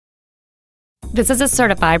This is a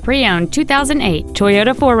certified pre-owned 2008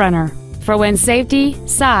 Toyota 4Runner for when safety,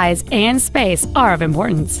 size, and space are of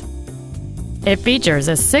importance. It features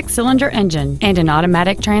a 6-cylinder engine and an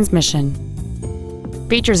automatic transmission.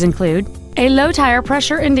 Features include a low tire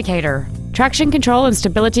pressure indicator, traction control and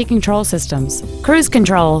stability control systems, cruise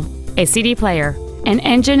control, a CD player, an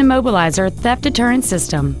engine immobilizer theft deterrent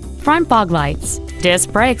system, front fog lights,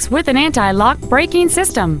 disc brakes with an anti-lock braking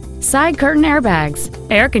system, side curtain airbags,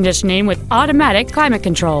 air conditioning with automatic climate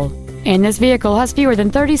control, and this vehicle has fewer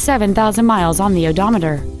than 37,000 miles on the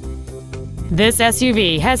odometer. This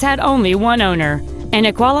SUV has had only one owner, and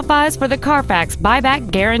it qualifies for the Carfax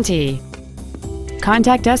buyback guarantee.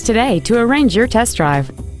 Contact us today to arrange your test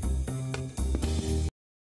drive.